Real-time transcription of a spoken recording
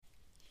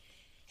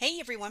Hey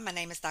everyone, my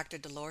name is Dr.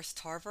 Dolores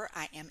Tarver.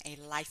 I am a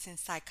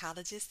licensed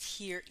psychologist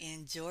here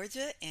in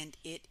Georgia, and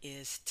it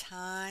is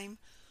time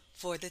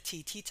for the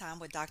TT Time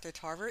with Dr.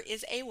 Tarver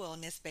is a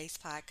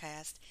wellness-based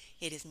podcast.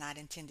 It is not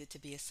intended to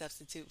be a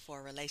substitute for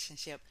a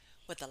relationship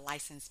with a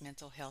licensed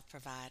mental health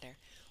provider.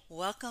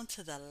 Welcome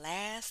to the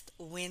last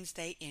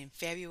Wednesday in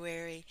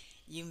February.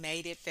 You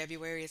made it.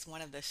 February is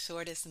one of the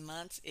shortest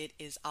months. It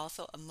is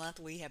also a month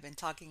we have been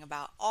talking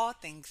about all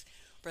things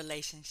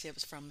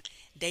relationships, from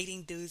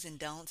dating do's and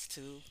don'ts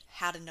to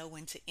how to know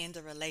when to end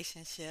a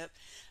relationship,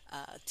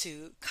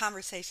 to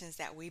conversations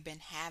that we've been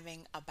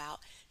having about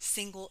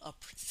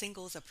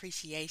singles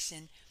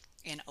appreciation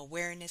and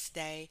awareness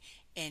day.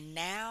 And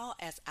now,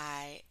 as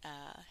I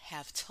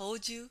have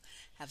told you,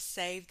 have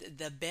saved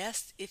the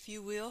best, if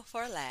you will,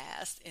 for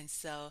last. And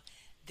so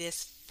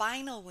this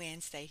final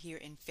Wednesday here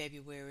in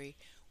February,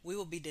 we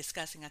will be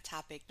discussing a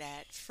topic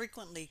that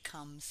frequently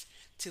comes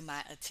to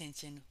my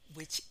attention,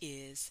 which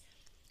is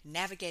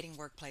navigating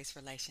workplace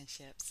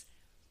relationships,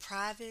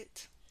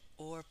 private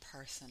or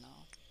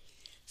personal.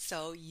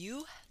 So,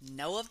 you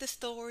know of the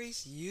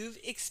stories, you've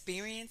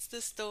experienced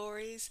the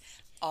stories,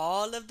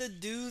 all of the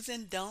do's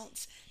and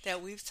don'ts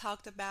that we've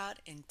talked about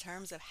in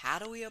terms of how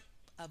do we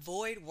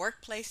avoid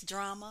workplace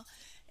drama.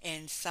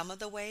 And some of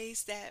the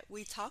ways that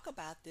we talk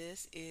about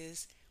this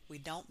is we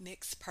don't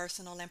mix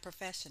personal and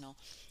professional.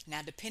 Now,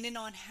 depending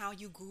on how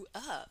you grew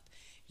up,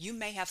 you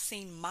may have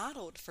seen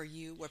modeled for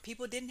you where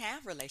people didn't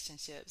have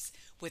relationships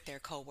with their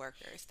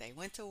coworkers. They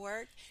went to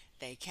work,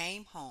 they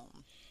came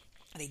home.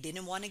 They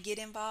didn't want to get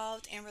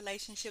involved in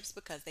relationships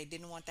because they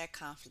didn't want that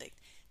conflict.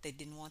 They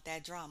didn't want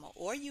that drama.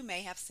 Or you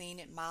may have seen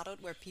it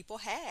modeled where people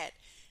had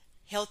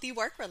healthy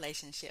work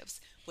relationships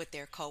with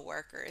their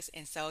coworkers.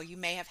 And so you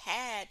may have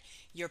had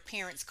your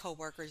parents'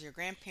 coworkers, your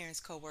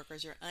grandparents'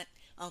 coworkers, your aunt,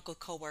 uncle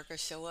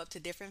coworkers show up to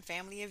different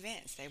family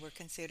events. They were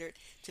considered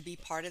to be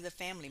part of the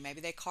family.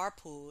 Maybe they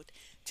carpooled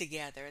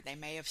together. They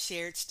may have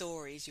shared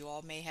stories. You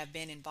all may have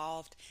been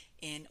involved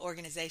in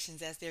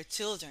organizations as their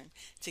children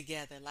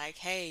together, like,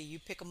 hey, you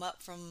pick them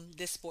up from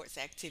this sports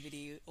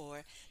activity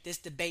or this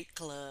debate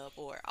club,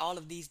 or all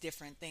of these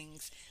different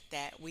things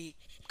that we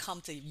come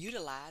to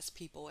utilize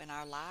people in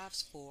our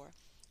lives for.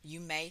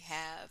 You may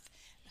have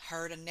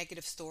heard a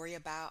negative story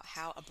about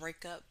how a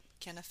breakup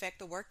can affect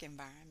the work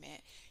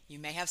environment. You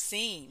may have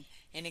seen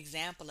an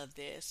example of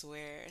this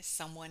where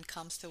someone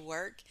comes to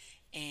work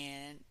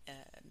and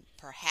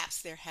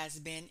perhaps there has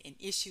been an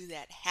issue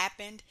that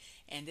happened,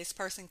 and this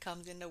person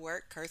comes into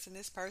work cursing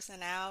this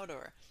person out,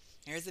 or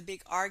there's a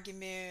big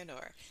argument,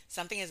 or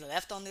something is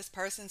left on this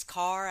person's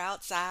car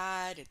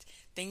outside.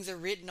 Things are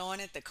written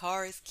on it. The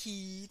car is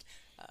keyed.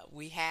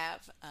 We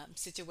have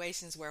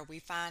situations where we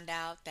find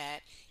out that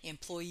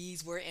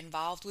employees were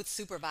involved with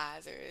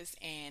supervisors,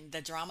 and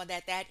the drama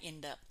that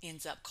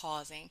ends up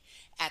causing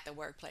at the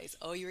workplace.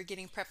 Oh, you were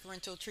getting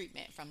preferential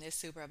treatment from this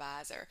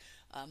supervisor,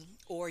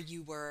 or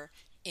you were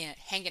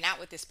hanging out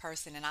with this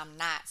person and I'm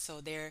not,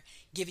 so they're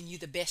giving you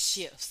the best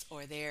shifts,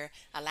 or they're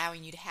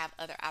allowing you to have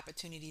other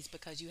opportunities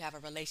because you have a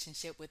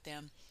relationship with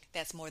them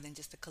that's more than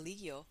just a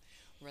collegial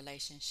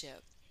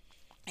relationship.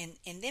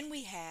 And then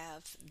we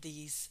have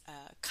these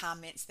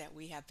comments that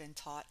we have been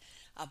taught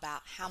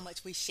about how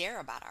much we share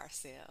about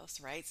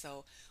ourselves, right?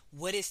 So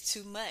what is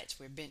too much?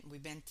 We've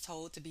been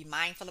told to be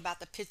mindful about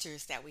the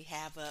pictures that we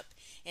have up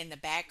in the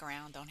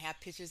background. Don't have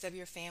pictures of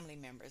your family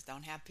members.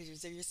 Don't have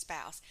pictures of your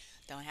spouse.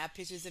 Don't have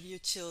pictures of your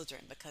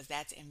children, because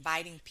that's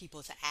inviting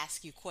people to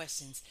ask you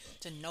questions,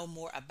 to know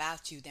more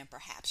about you than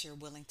perhaps you're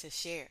willing to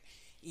share.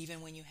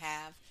 Even when you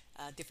have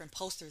different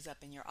posters up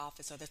in your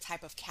office, or the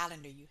type of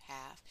calendar you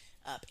have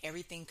up,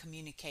 everything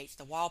communicates.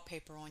 The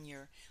wallpaper on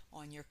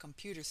your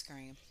computer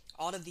screen,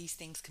 all of these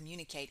things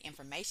communicate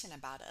information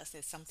about us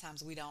that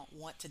sometimes we don't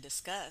want to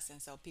discuss. And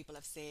so people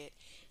have said,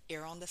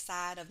 err on the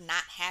side of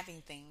not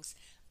having things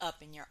up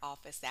in your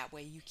office. That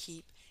way you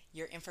keep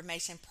your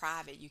information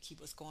private. You keep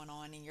what's going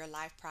on in your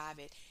life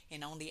private,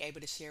 and only able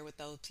to share with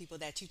those people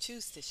that you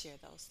choose to share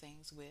those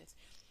things with.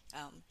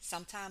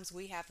 Sometimes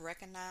we have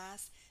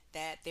recognized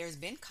that there's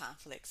been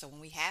conflict. So when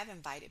we have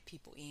invited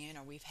people in,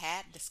 or we've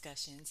had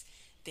discussions,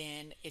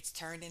 then it's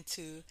turned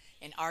into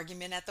an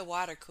argument at the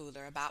water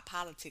cooler about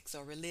politics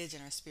or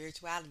religion or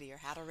spirituality, or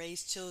how to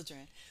raise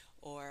children,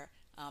 or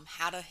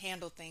how to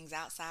handle things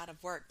outside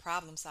of work,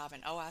 problem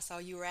solving. Oh, I saw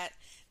you were at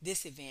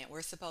this event.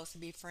 We're supposed to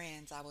be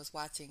friends. I was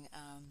watching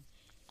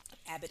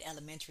Abbott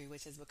Elementary,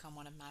 which has become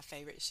one of my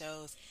favorite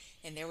shows.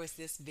 And there was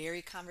this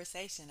very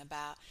conversation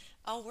about,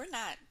 oh, we're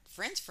not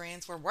friends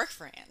friends, we're work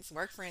friends.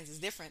 Work friends is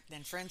different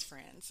than friends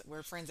friends.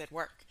 We're friends at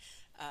work.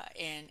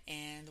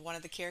 And one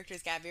of the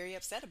characters got very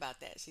upset about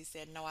that. She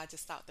said, no, I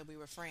just thought that we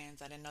were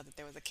friends. I didn't know that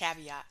there was a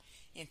caveat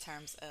in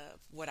terms of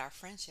what our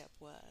friendship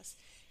was.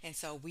 And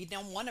so we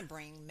don't want to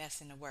bring mess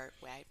into work,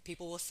 right?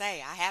 People will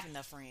say, I have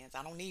enough friends.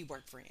 I don't need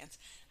work friends.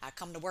 I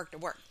come to work to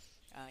work.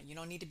 You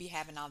don't need to be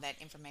having all that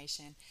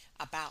information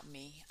about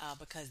me,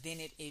 because then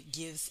it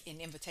gives an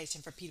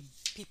invitation for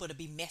people to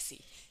be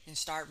messy and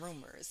start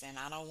rumors. And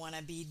I don't want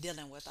to be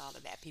dealing with all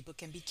of that. People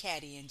can be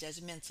catty and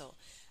judgmental.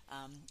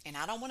 And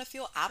I don't want to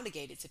feel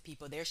obligated to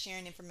people. They're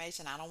sharing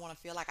information. I don't want to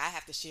feel like I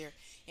have to share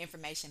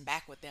information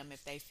back with them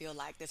if they feel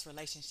like this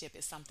relationship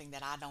is something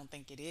that I don't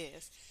think it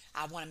is.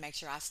 I want to make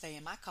sure I stay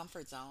in my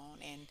comfort zone,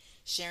 and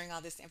sharing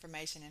all this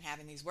information and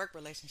having these work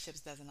relationships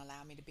doesn't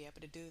allow me to be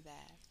able to do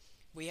that.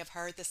 We have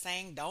heard the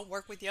saying, don't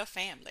work with your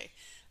family.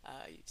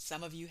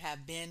 Some of you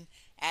have been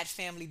at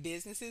family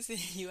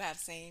businesses. You have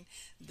seen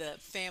the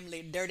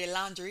family dirty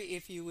laundry,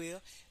 if you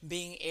will,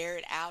 being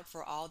aired out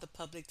for all the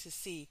public to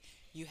see.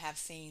 You have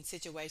seen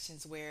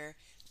situations where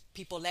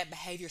people let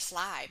behavior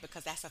slide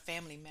because that's a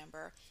family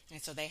member,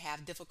 and so they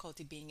have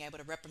difficulty being able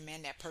to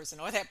reprimand that person,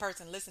 or that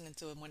person listening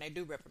to them when they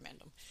do reprimand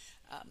them.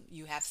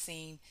 You have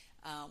seen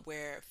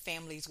where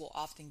families will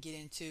often get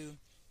into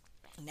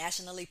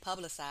nationally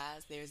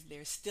publicized.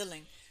 There's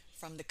stealing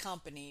from the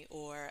company,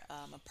 or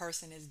a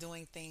person is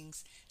doing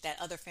things that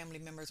other family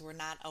members were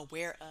not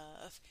aware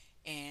of,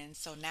 and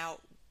so now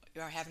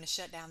you're having to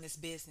shut down this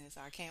business,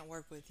 or I can't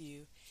work with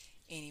you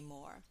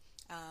anymore.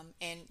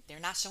 And they're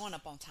not showing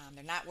up on time.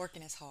 They're not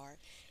working as hard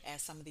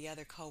as some of the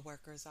other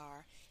coworkers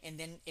are. And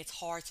then it's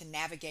hard to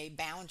navigate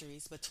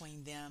boundaries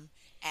between them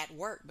at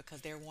work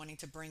because they're wanting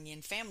to bring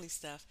in family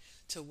stuff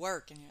to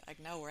work. And you're like,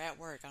 no, we're at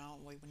work. I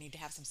don't. We need to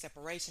have some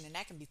separation. And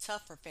that can be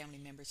tough for family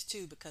members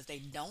too because they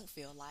don't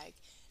feel like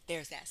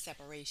there's that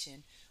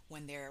separation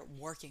when they're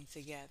working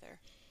together.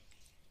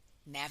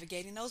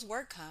 Navigating those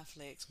work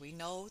conflicts. We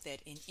know that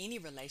in any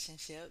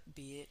relationship,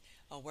 be it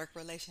a work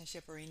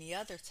relationship or any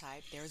other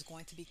type, there's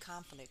going to be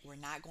conflict. We're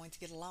not going to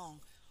get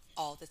along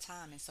all the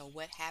time. And so,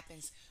 what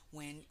happens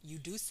when you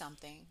do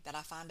something that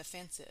I find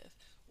offensive,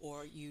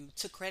 or you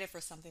took credit for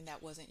something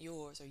that wasn't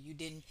yours, or you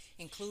didn't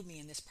include me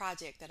in this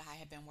project that I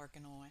had been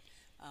working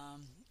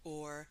on,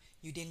 or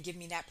you didn't give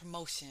me that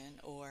promotion,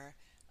 or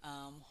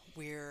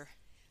we're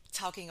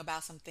talking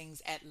about some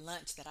things at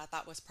lunch that I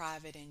thought was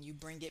private, and you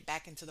bring it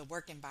back into the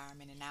work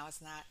environment, and now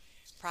it's not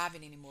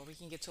private anymore. We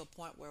can get to a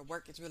point where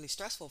work is really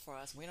stressful for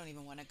us. We don't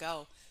even want to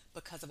go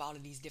because of all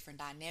of these different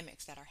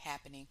dynamics that are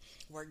happening.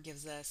 Work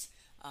gives us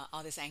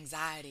all this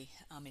anxiety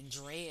and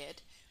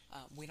dread.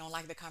 We don't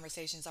like the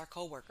conversations our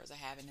coworkers are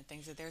having, the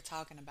things that they're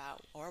talking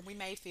about, or we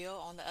may feel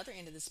on the other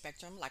end of the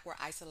spectrum like we're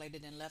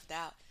isolated and left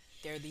out.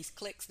 There are these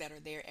cliques that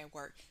are there at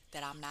work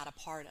that I'm not a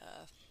part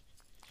of.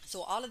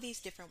 So all of these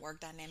different work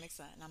dynamics,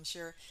 and I'm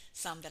sure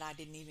some that I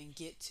didn't even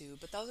get to,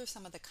 but those are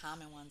some of the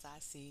common ones I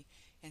see.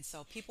 And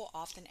so people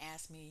often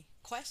ask me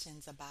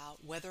questions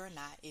about whether or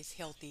not it's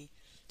healthy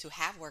to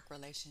have work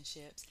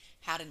relationships,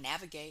 how to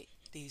navigate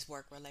these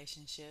work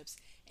relationships,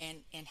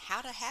 and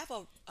how to have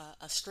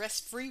a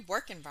stress-free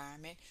work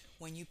environment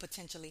when you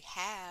potentially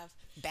have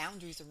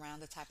boundaries around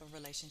the type of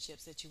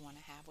relationships that you want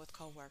to have with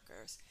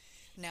coworkers.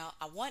 Now,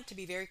 I want to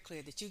be very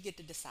clear that you get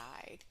to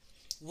decide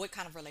what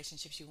kind of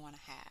relationships you want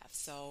to have.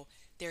 So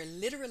there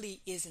literally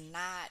is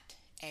not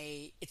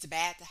it's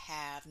bad to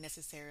have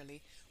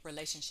necessarily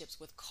relationships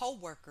with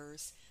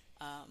coworkers,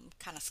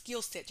 kind of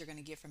skill set you're going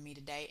to get from me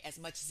today, as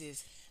much as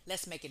is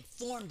let's make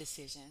informed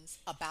decisions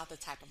about the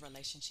type of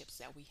relationships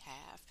that we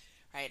have.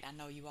 Right? I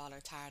know you all are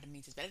tired of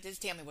me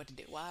just tell me what to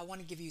do. Well, I want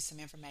to give you some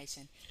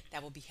information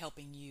that will be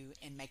helping you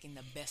in making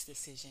the best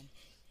decision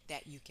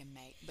that you can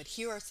make. But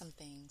here are some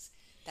things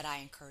that I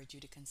encourage you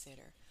to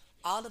consider.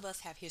 All of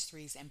us have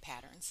histories and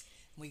patterns.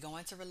 We go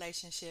into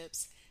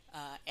relationships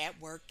at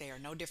work. They are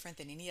no different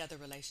than any other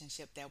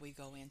relationship that we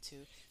go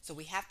into. So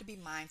we have to be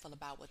mindful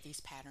about what these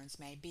patterns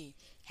may be.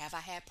 Have I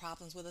had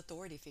problems with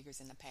authority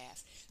figures in the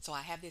past? So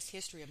I have this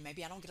history of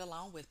maybe I don't get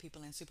along with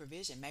people in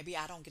supervision. Maybe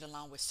I don't get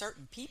along with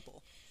certain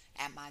people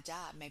at my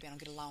job. Maybe I don't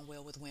get along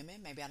well with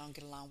women. Maybe I don't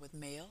get along with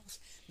males.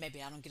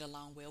 Maybe I don't get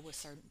along well with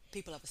certain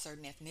people of a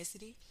certain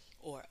ethnicity,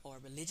 or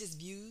religious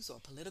views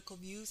or political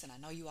views. And I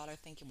know you all are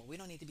thinking, well, we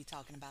don't need to be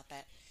talking about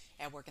that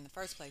at work in the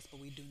first place,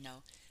 but we do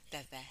know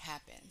that that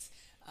happens.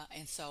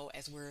 And so,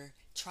 as we're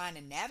trying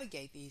to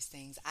navigate these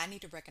things, I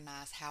need to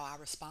recognize how I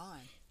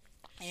respond.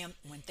 And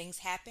when things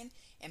happen,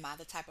 am I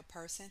the type of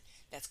person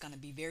that's going to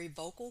be very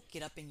vocal,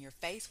 get up in your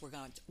face? We're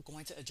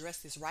going to address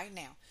this right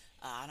now.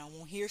 I don't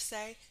want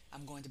hearsay.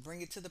 I'm going to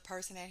bring it to the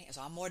person at hand.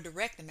 So I'm more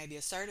direct and maybe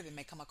assertive. It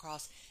may come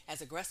across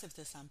as aggressive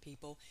to some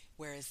people,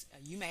 whereas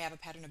you may have a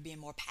pattern of being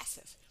more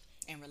passive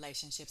in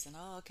relationships, and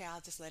oh, okay,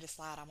 I'll just let it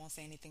slide. I won't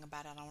say anything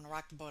about it. I don't want to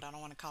rock the boat. I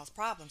don't want to cause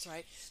problems,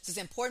 right? So it's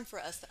important for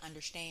us to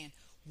understand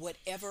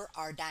whatever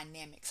our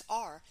dynamics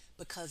are,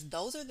 because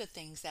those are the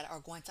things that are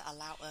going to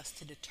allow us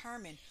to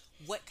determine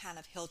what kind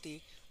of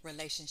healthy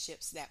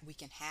relationships that we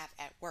can have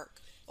at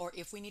work, or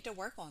if we need to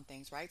work on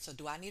things, right? So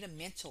do I need a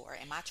mentor?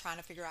 Am I trying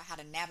to figure out how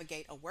to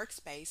navigate a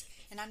workspace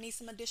and I need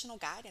some additional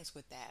guidance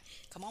with that?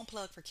 Come on,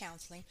 plug for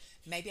counseling.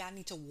 Maybe I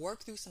need to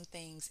work through some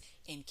things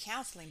in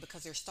counseling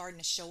because they're starting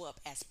to show up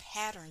as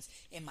patterns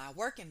in my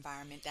work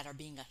environment that are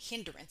being a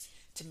hindrance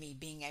to me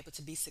being able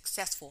to be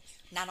successful,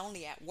 not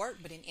only at work,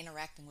 but in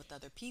interacting with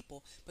other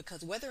people.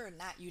 Because whether or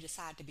not you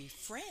decide to be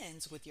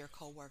friends with your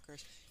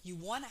coworkers, you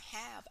want to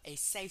have a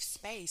safe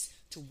space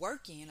to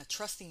work in, a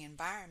trusting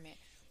environment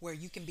where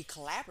you can be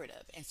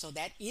collaborative. And so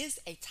that is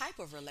a type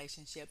of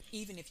relationship,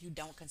 even if you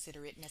don't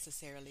consider it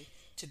necessarily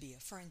to be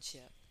a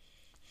friendship.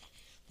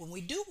 When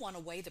we do want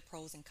to weigh the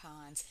pros and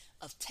cons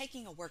of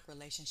taking a work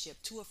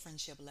relationship to a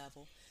friendship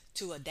level,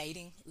 to a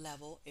dating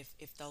level,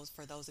 if those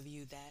for those of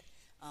you that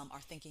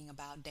are thinking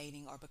about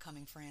dating or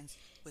becoming friends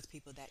with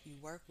people that you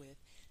work with,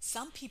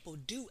 some people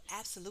do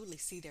absolutely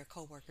see their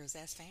coworkers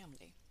as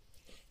family.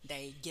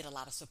 They get a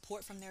lot of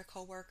support from their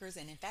coworkers,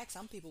 and in fact,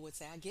 some people would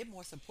say I get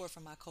more support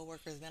from my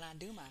coworkers than I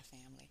do my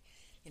family.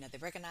 They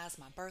recognize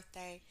my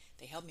birthday,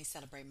 they help me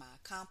celebrate my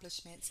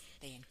accomplishments,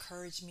 they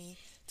encourage me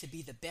to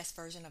be the best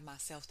version of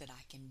myself that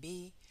I can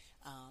be.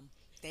 Um,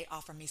 they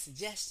offer me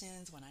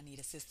suggestions when I need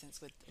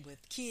assistance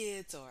with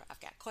kids, or I've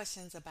got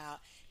questions about,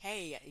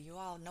 hey, you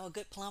all know a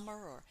good plumber,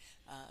 or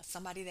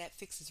somebody that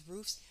fixes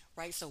roofs,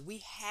 right? So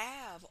we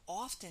have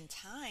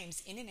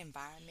oftentimes in an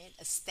environment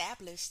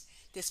established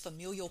this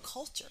familial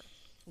culture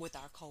with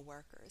our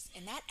coworkers,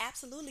 and that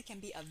absolutely can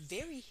be a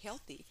very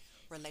healthy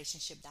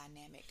relationship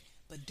dynamic.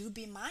 But do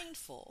be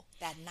mindful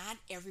that not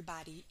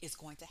everybody is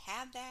going to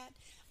have that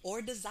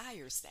or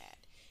desires that.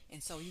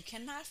 And so you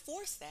cannot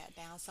force that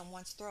down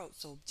someone's throat.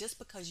 So just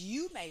because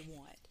you may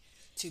want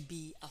to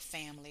be a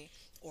family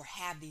or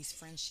have these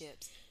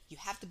friendships, you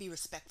have to be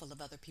respectful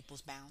of other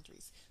people's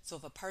boundaries. So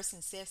if a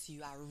person says to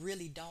you, I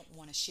really don't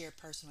want to share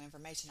personal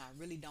information, I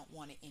really don't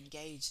want to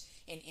engage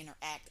and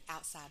interact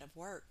outside of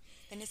work,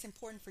 then it's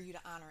important for you to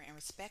honor and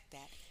respect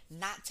that,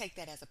 not take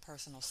that as a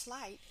personal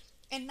slight,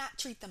 and not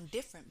treat them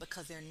different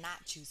because they're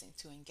not choosing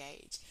to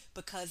engage,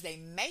 because they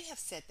may have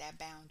set that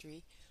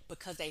boundary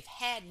because they've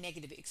had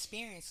negative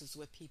experiences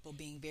with people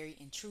being very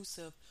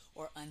intrusive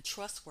or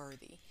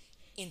untrustworthy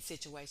in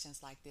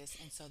situations like this,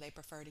 and so they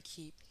prefer to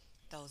keep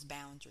those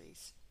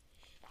boundaries.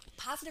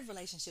 Positive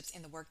relationships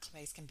in the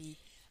workplace can be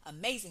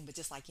amazing, but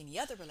just like any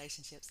other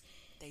relationships,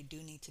 they do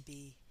need to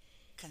be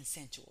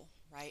consensual,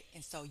 right?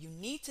 And so you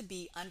need to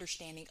be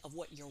understanding of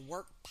what your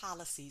work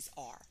policies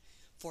are.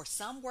 For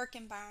some work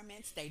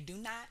environments, they do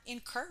not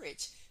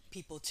encourage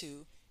people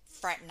to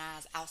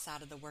fraternize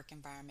outside of the work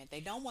environment.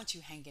 They don't want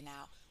you hanging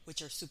out with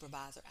your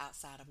supervisor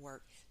outside of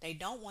work. They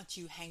don't want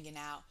you hanging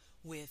out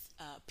with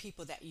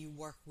people that you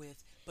work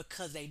with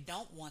because they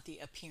don't want the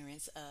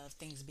appearance of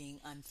things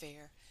being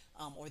unfair,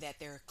 or that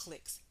there are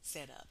cliques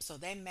set up. So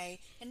they may,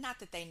 and not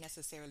that they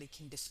necessarily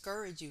can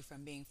discourage you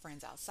from being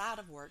friends outside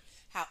of work.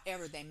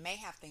 However, they may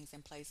have things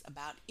in place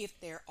about if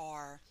there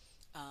are,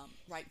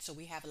 right, so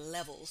we have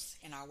levels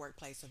in our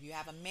workplace. So if you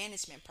have a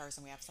management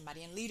person, we have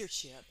somebody in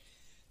leadership,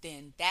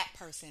 then that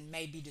person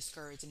may be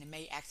discouraged, and it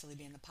may actually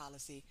be in the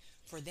policy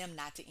for them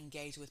not to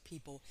engage with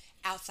people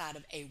outside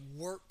of a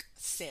work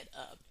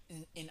setup.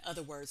 In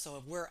other words, so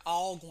if we're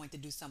all going to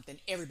do something,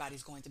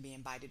 everybody's going to be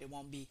invited. It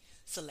won't be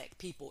select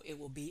people. It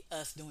will be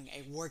us doing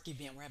a work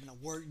event. We're having a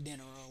work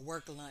dinner or a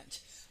work lunch,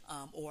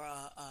 or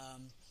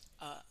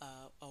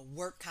a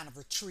work kind of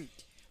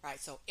retreat, right?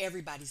 So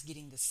everybody's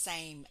getting the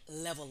same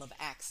level of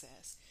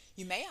access.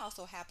 You may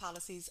also have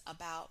policies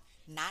about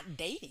not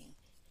dating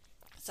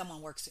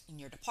someone works in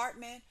your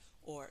department,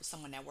 or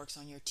someone that works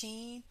on your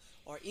team,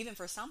 or even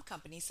for some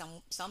companies,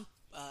 some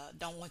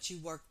don't want you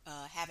work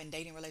having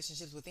dating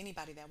relationships with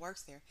anybody that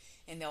works there,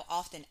 and they'll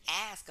often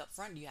ask up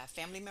front, do you have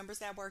family members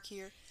that work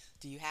here?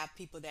 Do you have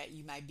people that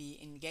you might be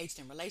engaged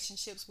in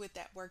relationships with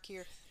that work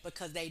here?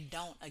 Because they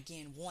don't,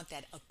 again, want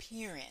that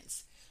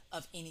appearance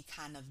of any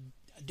kind of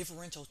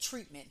differential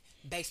treatment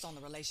based on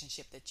the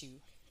relationship that you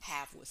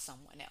have with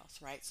someone else,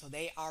 right? So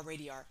they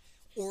already are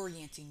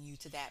orienting you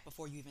to that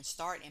before you even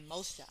start in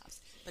most jobs.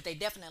 But they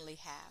definitely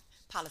have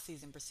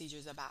policies and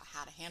procedures about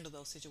how to handle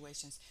those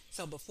situations.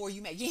 So before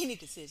you make any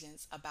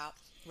decisions about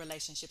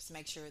relationships,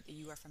 make sure that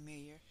you are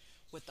familiar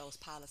with those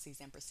policies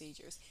and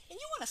procedures. And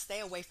you want to stay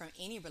away from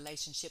any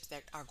relationships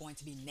that are going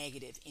to be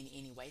negative in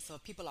any way. So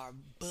if people are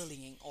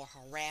bullying or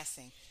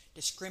harassing,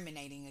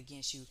 discriminating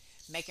against you,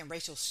 making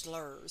racial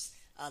slurs,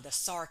 the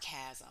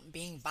sarcasm,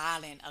 being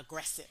violent,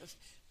 aggressive,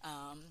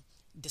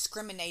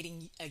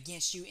 discriminating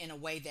against you in a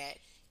way that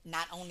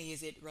not only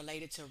is it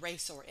related to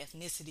race or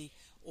ethnicity,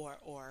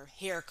 or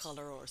hair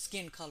color or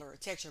skin color or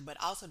texture, but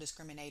also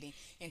discriminating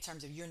in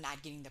terms of you're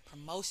not getting the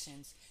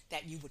promotions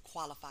that you would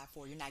qualify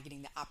for. You're not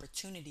getting the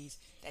opportunities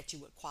that you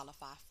would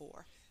qualify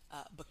for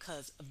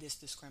because of this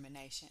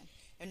discrimination.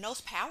 And those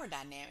power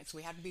dynamics,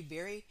 we have to be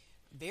very,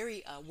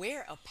 very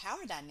aware of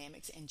power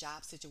dynamics in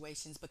job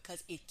situations,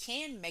 because it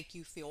can make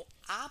you feel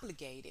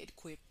obligated,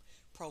 quid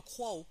pro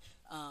quo,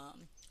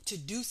 to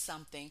do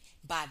something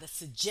by the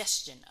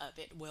suggestion of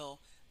it. Well,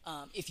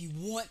 if you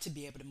want to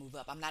be able to move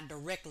up, I'm not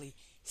directly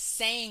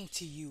saying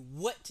to you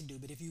what to do,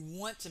 but if you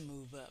want to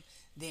move up,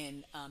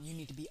 then you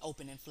need to be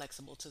open and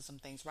flexible to some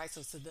things, right?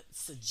 So the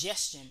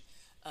suggestion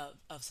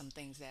of some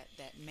things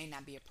that may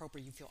not be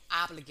appropriate, you feel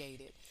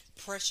obligated,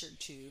 pressured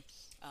to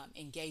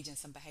engage in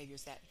some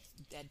behaviors that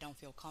don't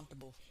feel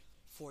comfortable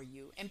for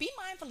you. And be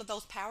mindful of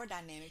those power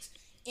dynamics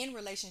in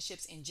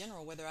relationships in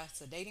general, whether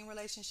it's a dating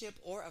relationship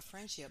or a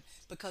friendship,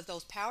 because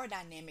those power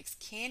dynamics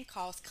can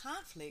cause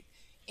conflict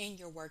in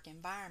your work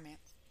environment.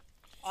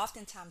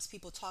 Oftentimes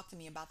people talk to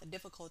me about the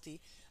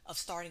difficulty of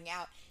starting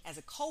out as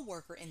a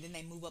coworker, and then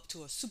they move up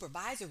to a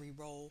supervisory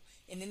role,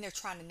 and then they're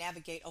trying to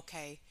navigate,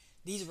 okay,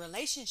 these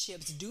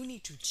relationships do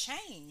need to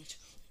change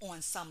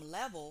on some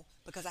level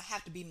because I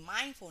have to be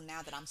mindful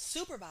now that I'm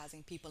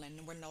supervising people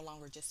and we're no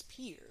longer just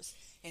peers.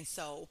 And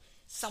so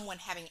someone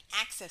having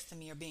access to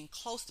me or being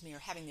close to me or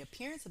having the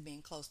appearance of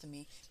being close to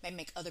me may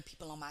make other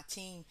people on my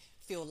team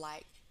feel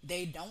like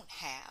they don't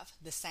have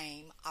the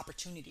same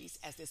opportunities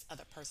as this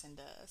other person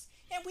does.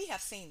 And we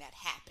have seen that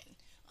happen,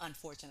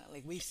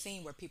 unfortunately. We've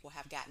seen where people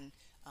have gotten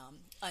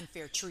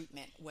unfair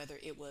treatment, whether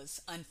it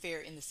was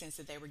unfair in the sense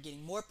that they were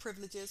getting more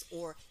privileges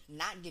or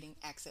not getting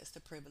access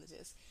to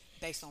privileges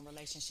based on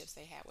relationships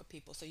they had with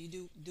people. So you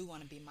do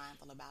want to be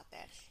mindful about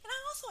that. And I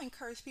also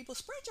encourage people,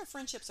 spread your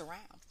friendships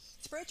around.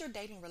 Spread your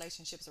dating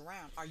relationships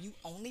around. Are you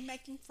only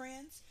making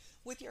friends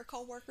with your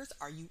coworkers?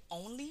 Are you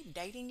only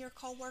dating your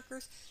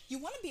coworkers? You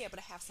want to be able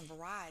to have some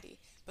variety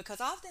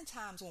because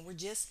oftentimes when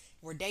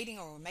we're dating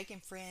or we're making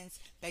friends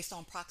based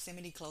on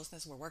proximity,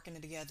 closeness, we're working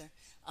together,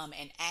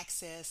 and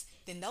access,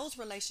 then those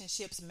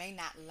relationships may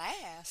not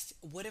last.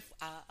 What if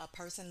a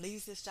person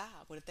leaves this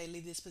job? What if they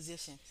leave this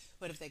position?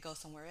 What if they go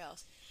somewhere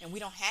else? And we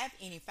don't have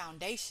any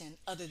foundation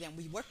other than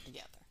we work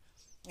together.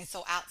 And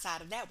so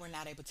outside of that, we're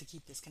not able to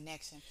keep this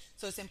connection.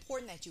 So it's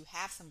important that you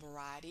have some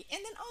variety.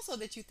 And then also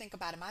that you think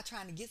about, am I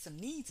trying to get some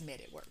needs met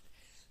at work?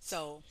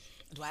 So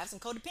do I have some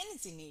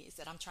codependency needs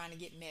that I'm trying to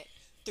get met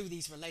through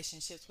these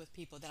relationships with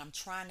people, that I'm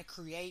trying to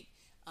create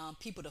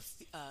people to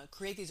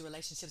create these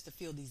relationships to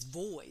fill these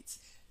voids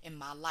in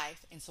my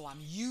life. And so I'm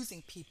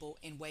using people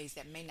in ways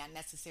that may not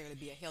necessarily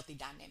be a healthy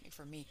dynamic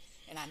for me.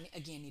 And I,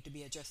 again, need to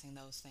be addressing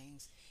those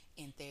things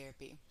in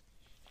therapy.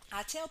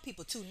 I tell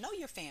people to know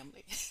your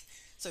family.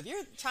 So if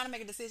you're trying to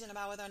make a decision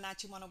about whether or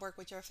not you want to work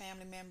with your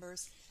family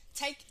members,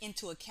 take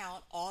into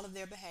account all of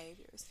their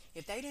behaviors.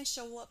 If they didn't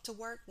show up to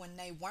work when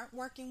they weren't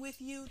working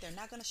with you, they're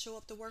not going to show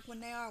up to work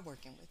when they are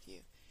working with you.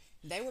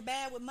 If they were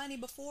bad with money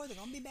before, they're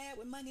going to be bad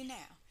with money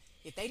now.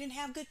 If they didn't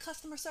have good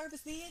customer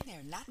service then,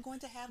 they're not going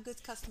to have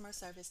good customer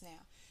service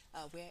now.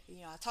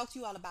 I talked to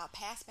you all about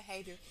past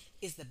behavior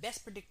is the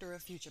best predictor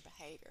of future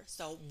behavior.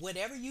 So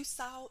whatever you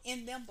saw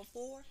in them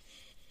before,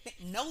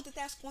 know that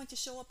that's going to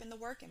show up in the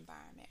work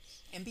environment,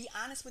 and be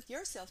honest with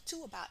yourself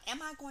too about,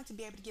 am I going to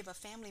be able to give a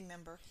family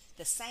member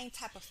the same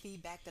type of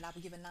feedback that I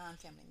would give a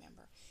non-family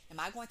member? Am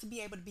I going to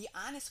be able to be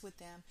honest with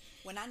them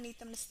when I need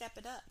them to step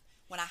it up?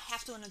 When I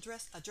have to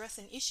address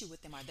an issue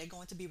with them, are they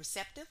going to be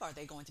receptive? Are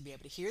they going to be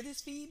able to hear this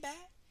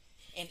feedback?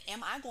 And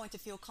am I going to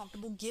feel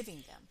comfortable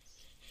giving them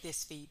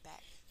this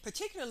feedback?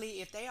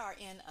 Particularly if they are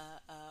in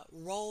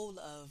a role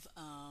of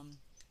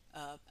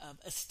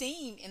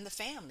esteem in the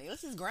family.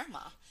 This is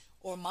grandma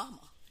or mama.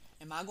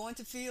 Am I going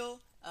to feel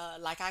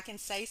like I can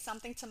say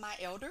something to my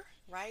elder,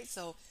 right?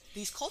 So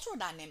these cultural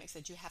dynamics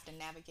that you have to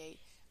navigate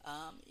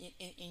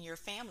in your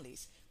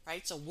families,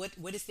 right? So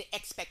what is the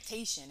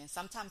expectation? And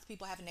sometimes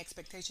people have an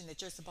expectation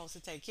that you're supposed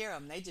to take care of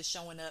them. They just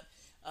showing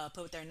up,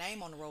 put their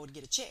name on the road to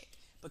get a check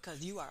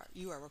because you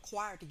are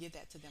required to give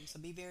that to them. So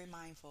be very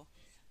mindful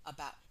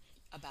about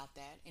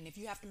that. And if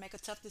you have to make a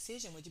tough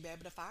decision, would you be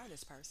able to fire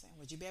this person?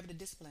 Would you be able to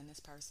discipline this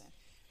person?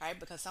 Right?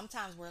 Because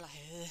sometimes we're like,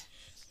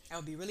 that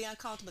would be really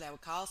uncomfortable. That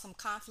would cause some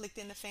conflict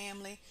in the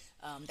family.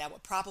 That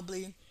would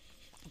probably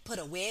put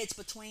a wedge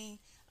between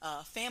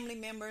family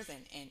members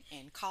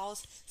and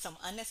cause some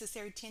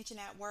unnecessary tension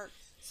at work.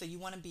 So you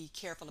want to be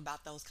careful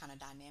about those kind of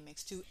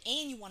dynamics too.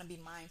 And you want to be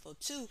mindful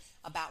too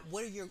about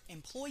what are your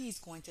employees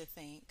going to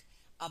think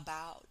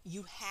about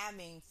you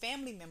having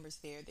family members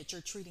there that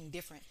you're treating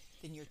different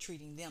than you're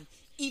treating them,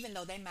 even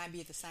though they might be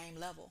at the same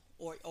level,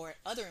 or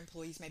other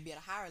employees may be at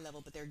a higher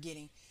level, but they're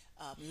getting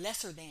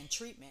lesser than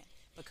treatment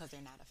because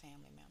they're not a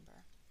family member.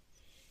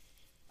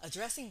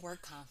 Addressing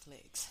work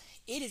conflicts.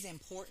 It is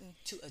important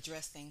to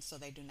address things so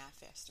they do not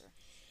fester.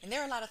 And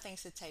there are a lot of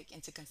things to take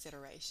into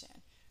consideration.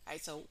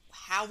 Right? So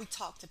how we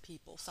talk to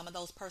people, some of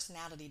those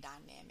personality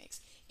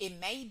dynamics. It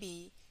may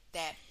be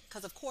that,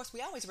 because of course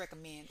we always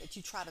recommend that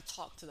you try to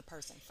talk to the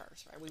person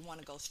first, right? We want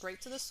to go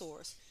straight to the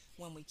source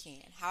when we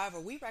can. However,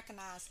 we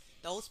recognize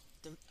those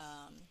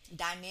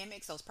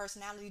dynamics, those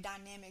personality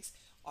dynamics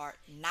are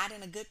not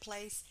in a good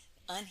place,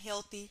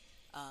 unhealthy.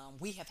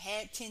 We have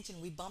had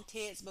tension, we bumped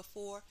heads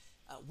before,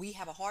 we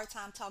have a hard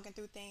time talking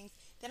through things,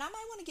 then I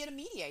might want to get a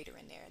mediator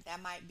in there.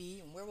 That might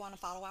be, and we want to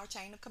follow our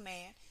chain of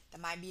command,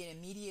 that might be an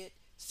immediate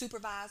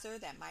supervisor,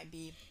 that might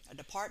be a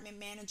department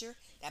manager,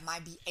 that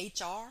might be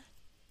HR.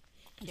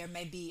 There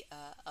may be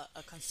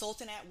a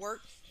consultant at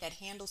work that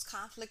handles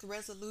conflict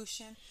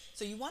resolution.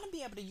 So you want to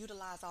be able to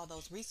utilize all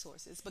those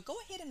resources, but go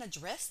ahead and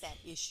address that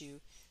issue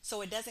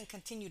so it doesn't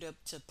continue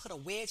to put a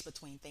wedge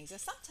between things. And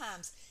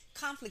sometimes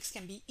conflicts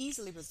can be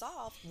easily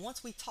resolved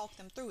once we talk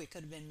them through. It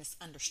could have been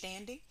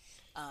misunderstanding.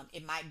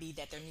 It might be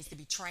that there needs to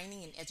be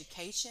training and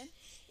education.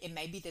 It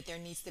may be that there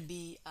needs to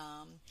be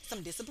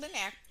some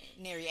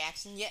disciplinary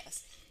action,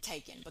 yes,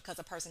 taken because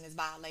a person is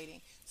violating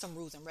some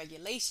rules and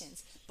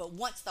regulations. But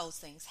once those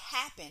things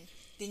happen,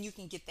 then you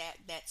can get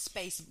that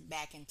space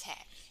back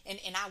intact. And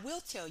I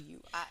will tell you,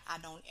 I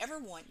don't ever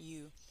want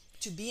you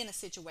to be in a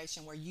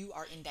situation where you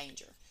are in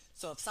danger.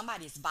 So if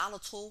somebody is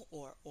volatile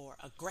or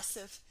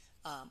aggressive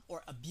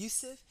or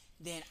abusive,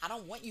 then I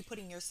don't want you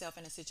putting yourself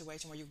in a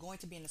situation where you're going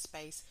to be in a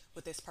space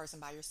with this person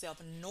by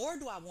yourself, nor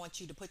do I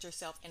want you to put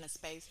yourself in a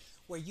space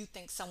where you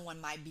think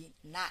someone might be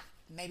not,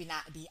 maybe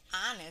not be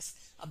honest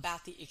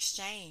about the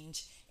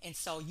exchange. And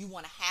so you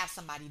want to have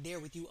somebody there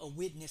with you, a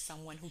witness,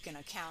 someone who can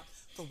account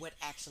for what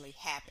actually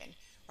happened,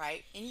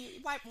 right? And you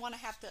might want to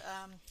have to,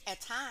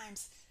 at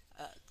times,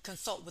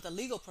 consult with a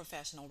legal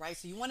professional, right?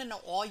 So you want to know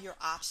all your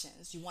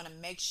options. You want to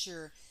make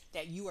sure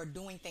that you are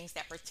doing things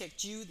that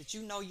protect you, that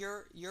you know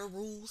your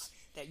rules,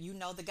 that you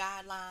know the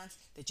guidelines,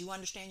 that you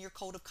understand your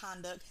code of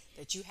conduct,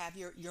 that you have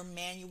your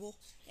manual,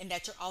 and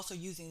that you're also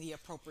using the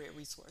appropriate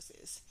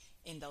resources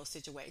in those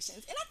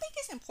situations. And I think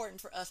it's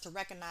important for us to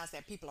recognize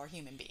that people are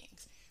human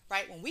beings,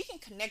 right? When we can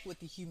connect with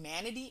the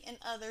humanity in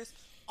others,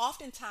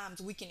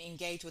 oftentimes we can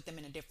engage with them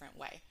in a different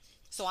way.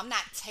 So I'm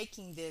not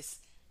taking this,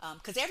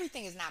 because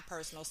everything is not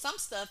personal. Some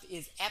stuff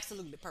is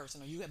absolutely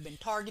personal. You have been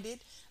targeted.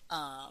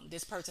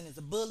 This person is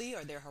a bully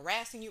or they're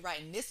harassing you, right?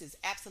 And this is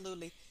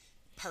absolutely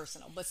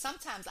personal. But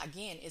sometimes,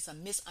 again, it's a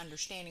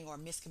misunderstanding or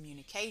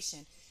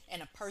miscommunication,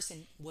 and a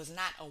person was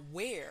not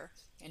aware.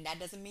 And that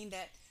doesn't mean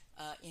that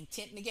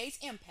intent negates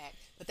impact,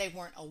 but they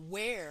weren't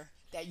aware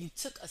that you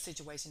took a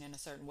situation in a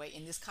certain way.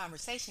 And this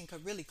conversation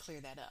could really clear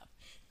that up.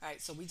 All right.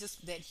 So we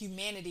just, that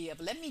humanity of,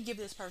 let me give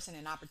this person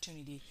an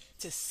opportunity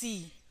to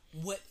see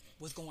what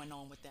was going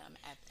on with them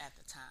at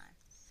the time.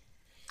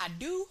 I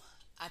do,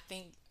 I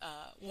think,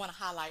 want to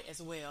highlight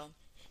as well,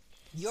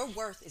 your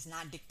worth is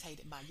not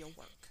dictated by your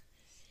work.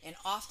 And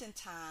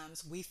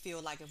oftentimes we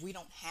feel like if we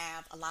don't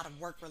have a lot of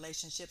work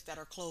relationships that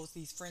are close,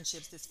 these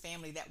friendships, this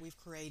family that we've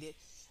created,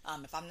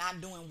 if I'm not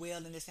doing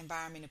well in this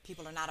environment, if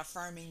people are not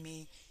affirming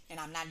me and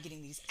I'm not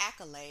getting these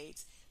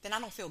accolades, then I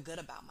don't feel good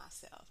about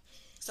myself.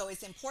 So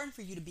it's important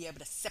for you to be able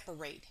to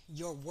separate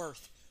your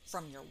worth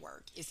from your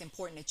work. It's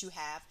important that you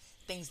have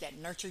things that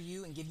nurture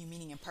you and give you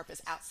meaning and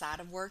purpose outside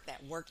of work,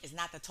 that work is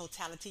not the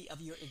totality of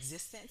your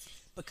existence,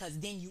 because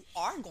then you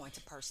are going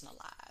to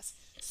personalize.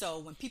 So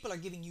when people are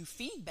giving you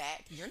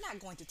feedback, you're not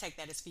going to take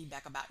that as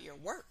feedback about your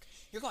work.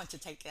 You're going to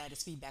take that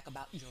as feedback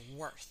about your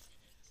worth.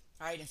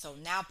 All right. And so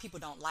now people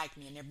don't like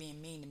me and they're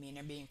being mean to me and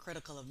they're being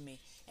critical of me.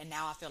 And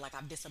now I feel like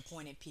I've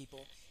disappointed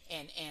people,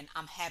 and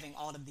I'm having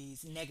all of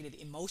these negative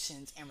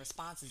emotions and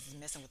responses is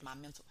messing with my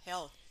mental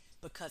health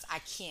because I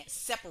can't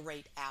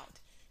separate out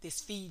this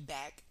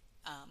feedback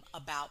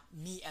about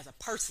me as a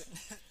person,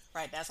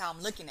 right? That's how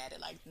I'm looking at it.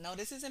 Like, no,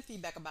 this isn't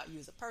feedback about you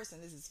as a person.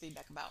 This is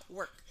feedback about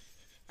work,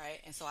 right?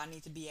 And so I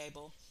need to be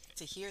able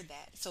to hear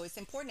that. So it's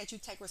important that you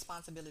take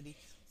responsibility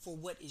for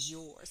what is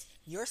yours.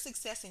 Your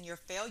success and your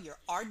failure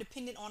are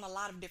dependent on a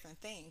lot of different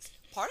things.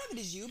 Part of it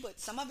is you, but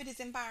some of it is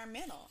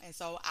environmental. And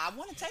so I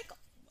want to take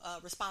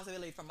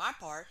responsibility for my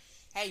part.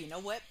 Hey, you know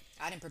what?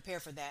 I didn't prepare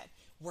for that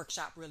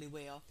workshop really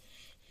well.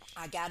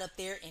 I got up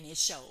there and it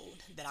showed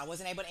that I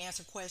wasn't able to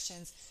answer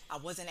questions. I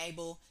wasn't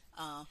able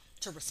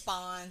to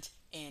respond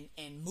and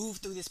move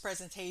through this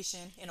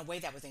presentation in a way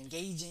that was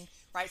engaging,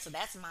 right? So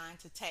that's mine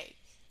to take.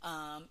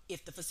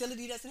 If the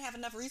facility doesn't have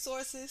enough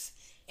resources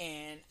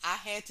and I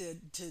had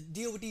to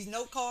deal with these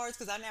note cards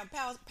because I didn't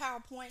have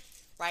PowerPoint,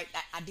 right?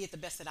 I did the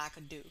best that I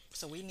could do.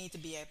 So we need to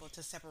be able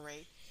to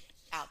separate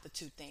out the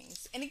two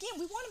things. And again,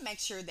 we want to make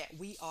sure that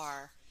we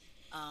are,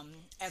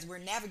 as we're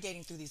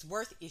navigating through these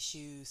worth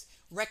issues,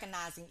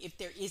 recognizing if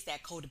there is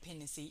that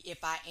codependency, if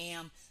I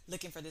am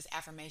looking for this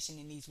affirmation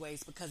in these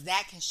ways, because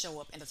that can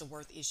show up as a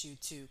worth issue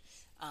too,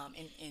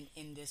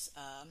 in this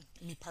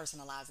me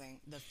personalizing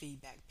the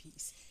feedback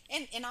piece,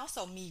 and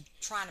also me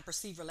trying to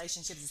perceive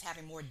relationships as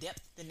having more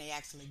depth than they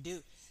actually do,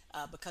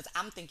 because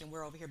I'm thinking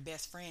we're over here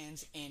best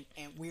friends and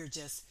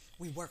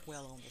we work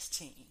well on this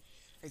team.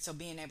 Right? So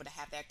being able to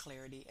have that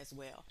clarity as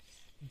well.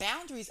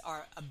 Boundaries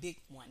are a big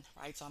one,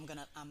 right? So I'm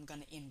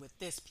gonna end with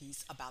this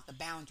piece about the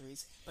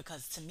boundaries,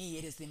 because to me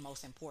it is the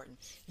most important.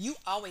 You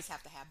always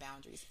have to have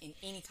boundaries in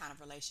any kind of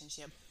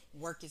relationship.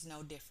 Work is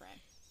no different.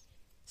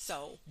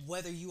 So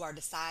whether you are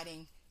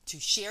deciding to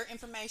share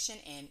information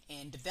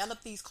and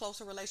develop these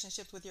closer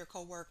relationships with your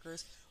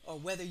coworkers, or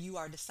whether you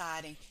are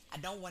deciding, I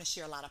don't want to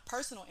share a lot of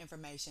personal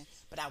information,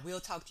 but I will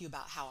talk to you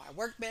about how I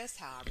work best,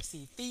 how I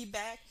receive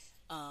feedback,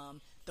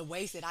 the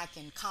ways that I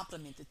can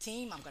complement the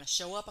team. I'm going to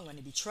show up. I'm going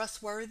to be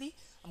trustworthy.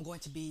 I'm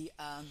going to be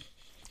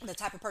the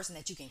type of person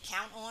that you can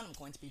count on. I'm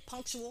going to be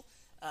punctual.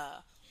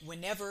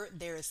 Whenever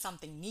there is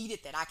something needed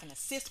that I can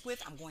assist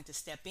with, I'm going to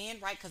step in,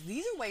 right? Because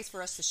these are ways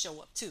for us to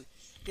show up too.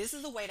 This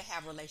is a way to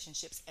have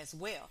relationships as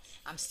well.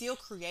 I'm still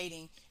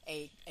creating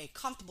a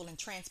comfortable and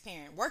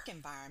transparent work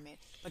environment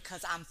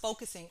because I'm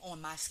focusing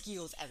on my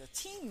skills as a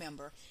team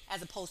member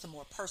as opposed to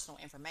more personal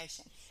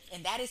information.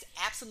 And that is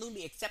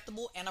absolutely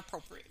acceptable and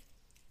appropriate,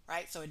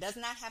 right? So it does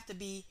not have to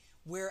be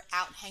we're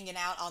out hanging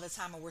out all the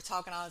time or we're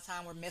talking all the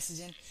time, we're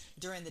messaging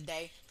during the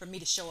day for me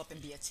to show up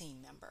and be a team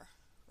member,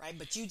 right?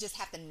 But you just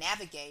have to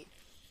navigate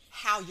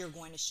how you're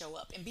going to show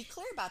up and be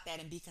clear about that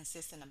and be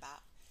consistent about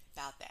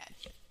that.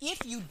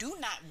 If you do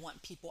not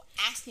want people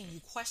asking you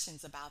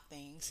questions about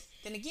things,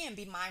 then again,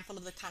 be mindful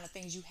of the kind of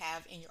things you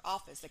have in your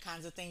office, the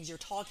kinds of things you're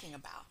talking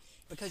about,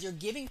 because you're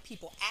giving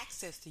people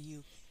access to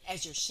you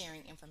as you're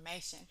sharing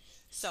information.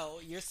 So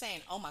you're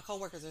saying, oh, my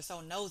coworkers are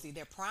so nosy,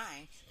 they're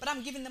prying, but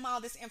I'm giving them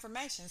all this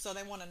information, so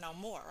they want to know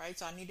more, right?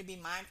 So I need to be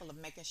mindful of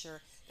making sure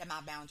that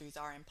my boundaries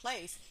are in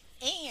place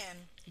and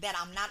that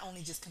I'm not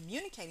only just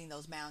communicating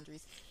those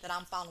boundaries, that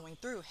I'm following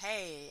through.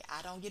 Hey,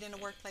 I don't get into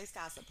workplace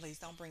gossip. Please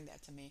don't bring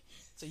that to me.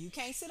 So you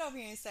can't sit over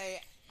here and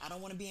say, I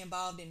don't want to be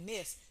involved in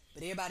mess,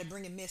 but everybody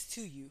bringing mess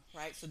to you,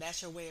 right? So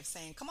that's your way of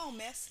saying, come on,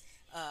 mess,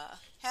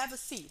 have a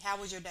seat. How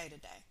was your day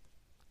today?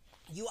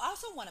 You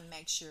also want to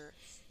make sure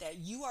that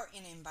you are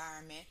in an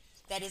environment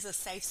that is a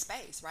safe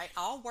space, right?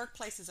 All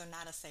workplaces are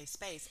not a safe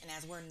space. And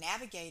as we're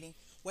navigating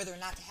whether or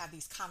not to have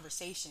these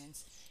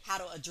conversations, how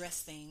to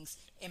address things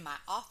in my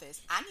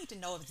office, I need to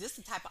know if this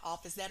is the type of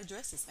office that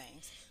addresses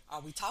things.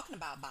 Are we talking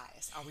about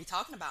bias? Are we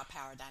talking about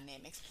power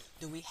dynamics?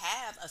 Do we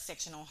have a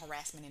section on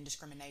harassment and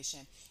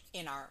discrimination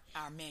in our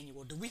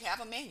manual? Do we have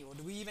a manual?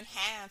 Do we even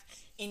have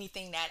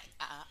anything that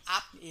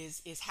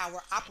is how we're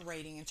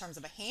operating in terms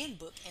of a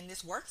handbook in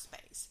this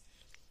workspace?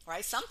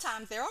 Right?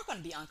 Sometimes there are going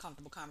to be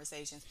uncomfortable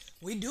conversations.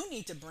 We do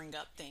need to bring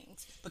up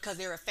things because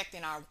they're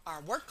affecting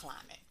our work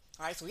climate.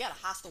 All right, so we got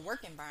a hostile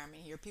work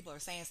environment here. People are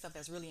saying stuff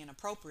that's really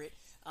inappropriate.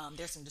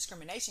 There's some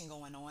discrimination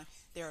going on.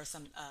 There's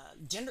some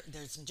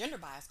gender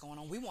bias going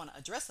on. We want to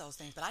address those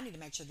things, but I need to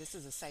make sure this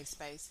is a safe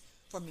space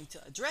for me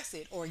to address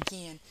it. Or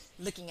again,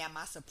 looking at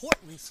my support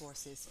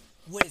resources,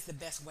 what is the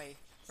best way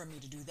for me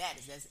to do that?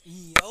 Is that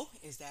EEO?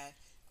 Is that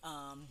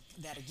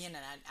again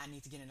that I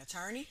need to get an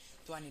attorney?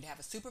 Do I need to have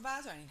a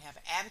supervisor? I need to have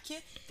an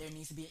advocate. There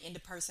needs to be an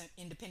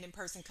independent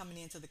person coming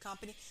into the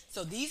company.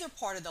 So these are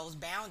part of those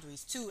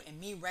boundaries too, and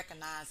me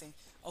recognizing,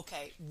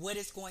 okay, what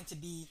is going to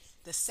be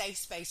the safe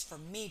space for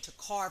me to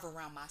carve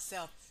around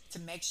myself to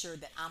make sure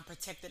that I'm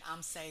protected,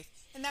 I'm safe,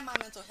 and that my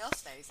mental health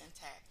stays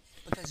intact.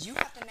 Because you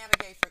have to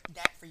navigate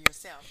that for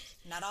yourself.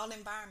 Not all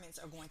environments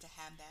are going to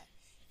have that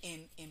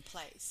in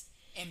place.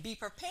 And be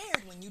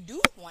prepared when you do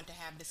want to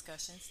have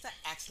discussions to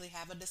actually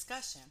have a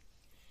discussion.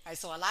 Right,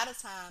 so a lot of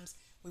times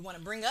we want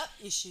to bring up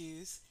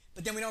issues,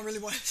 but then we don't really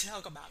want to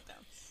talk about them.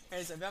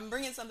 Right, so if I'm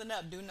bringing something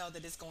up, do know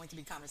that it's going to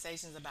be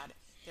conversations about it.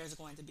 There's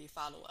going to be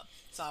follow up.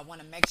 So I want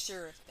to make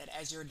sure that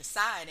as you're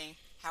deciding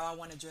how I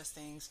want to address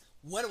things,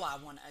 what do I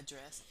want to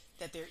address,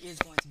 that there is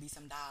going to be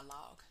some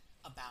dialogue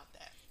about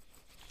that.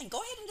 And go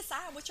ahead and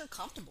decide what you're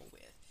comfortable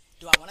with.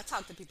 Do I want to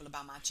talk to people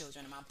about my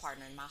children and my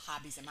partner and my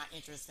hobbies and my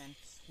interests and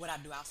what I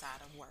do outside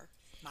of work,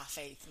 my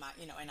faith,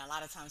 and a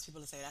lot of times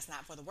people will say that's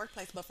not for the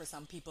workplace, but for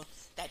some people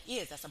that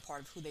is. That's a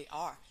part of who they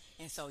are.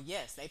 And so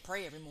yes, they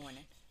pray every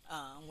morning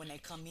when they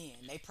come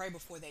in. They pray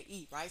before they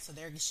eat, right? So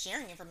they're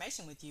sharing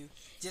information with you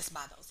just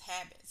by those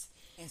habits.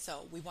 And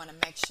so we want to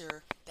make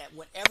sure that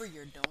whatever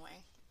you're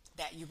doing,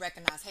 that you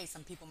recognize, hey,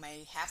 some people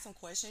may have some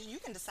questions. You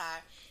can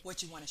decide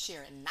what you want to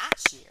share and not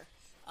share,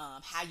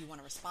 how you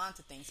want to respond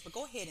to things. But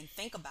go ahead and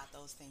think about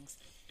those things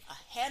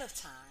ahead of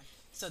time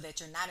so that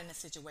you're not in a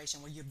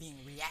situation where you're being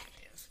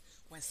reactive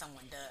when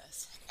someone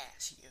does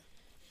ask you.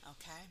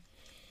 Okay?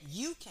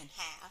 You can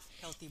have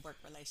healthy work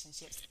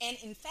relationships. And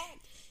in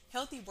fact,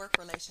 healthy work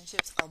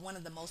relationships are one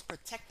of the most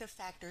protective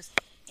factors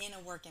in a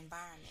work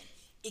environment.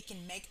 It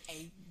can make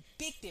a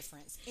big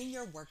difference in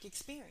your work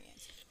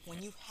experience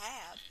when you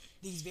have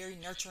these very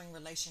nurturing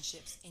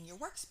relationships in your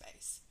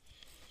workspace.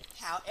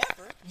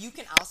 However, you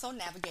can also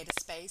navigate a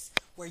space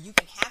where you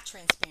can have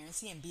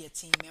transparency and be a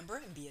team member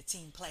and be a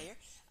team player,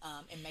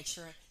 and make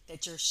sure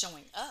that you're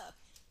showing up,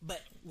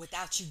 but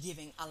without you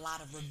giving a lot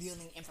of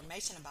revealing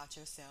information about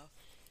yourself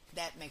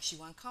that makes you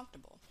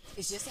uncomfortable.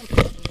 It's just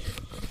important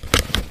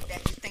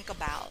that you think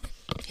about,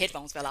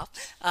 headphones fell off.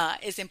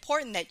 It's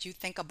important that you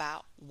think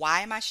about,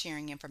 why am I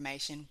sharing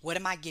information? What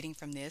am I getting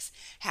from this?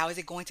 How is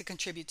it going to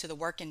contribute to the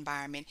work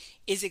environment?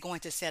 Is it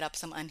going to set up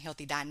some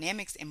unhealthy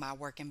dynamics in my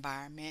work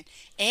environment?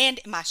 And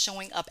am I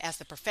showing up as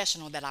the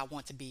professional that I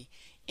want to be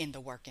in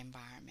the work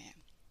environment?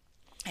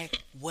 And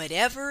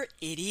whatever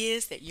it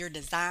is that you're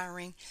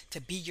desiring to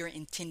be your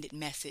intended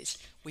message,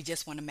 we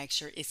just want to make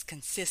sure it's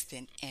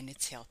consistent and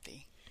it's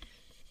healthy.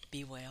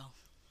 Be well.